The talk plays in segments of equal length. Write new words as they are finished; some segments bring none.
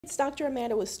It's Dr.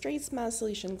 Amanda with Straightsmile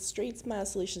Solutions,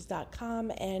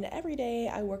 straightsmilesolutions.com, and every day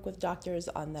I work with doctors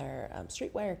on their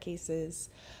straight wire cases.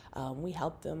 We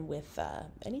help them with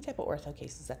any type of ortho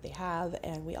cases that they have,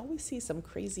 and we always see some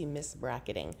crazy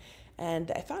misbracketing.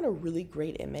 And I found a really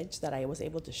great image that I was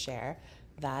able to share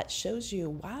that shows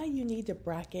you why you need to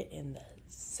bracket in the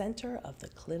center of the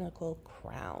clinical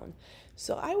crown.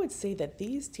 So I would say that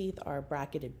these teeth are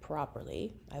bracketed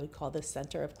properly. I would call this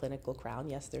center of clinical crown.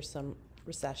 Yes, there's some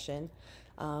recession,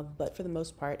 but for the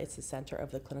most part it's the center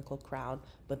of the clinical crown.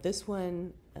 But this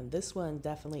one and this one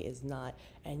definitely is not,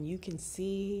 and you can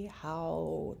see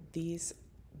how these,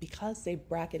 because they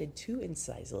bracketed too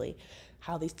incisively,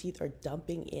 how these teeth are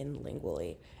dumping in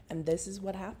lingually. And this is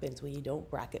what happens when you don't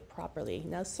bracket properly.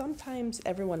 Now sometimes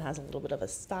everyone has a little bit of a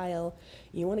style.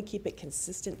 You want to keep it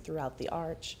consistent throughout the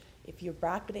arch. If you're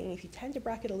bracketing, if you tend to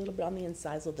bracket a little bit on the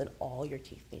incisal, then all your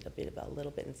teeth need to be a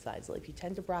little bit incisal. If you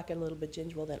tend to bracket a little bit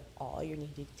gingival, then all your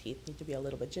teeth need to be a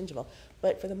little bit gingival.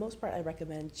 But for the most part, I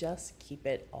recommend just keep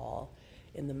it all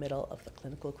in the middle of the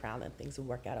clinical crown and things will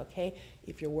work out okay.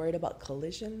 If you're worried about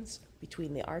collisions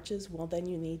between the arches, well then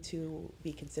you need to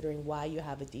be considering why you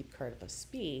have a deep curve of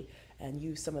SPE and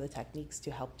use some of the techniques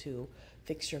to help to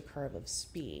fix your curve of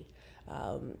SPE.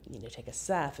 You need to take a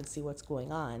ceph and see what's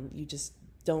going on. You just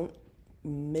don't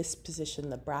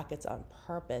misposition the brackets on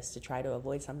purpose to try to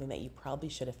avoid something that you probably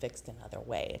should have fixed another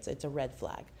way. It's a red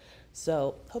flag.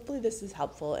 So hopefully this is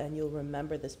helpful and you'll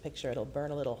remember this picture. It'll burn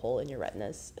a little hole in your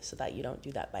retinas so that you don't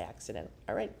do that by accident.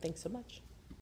 All right, thanks so much.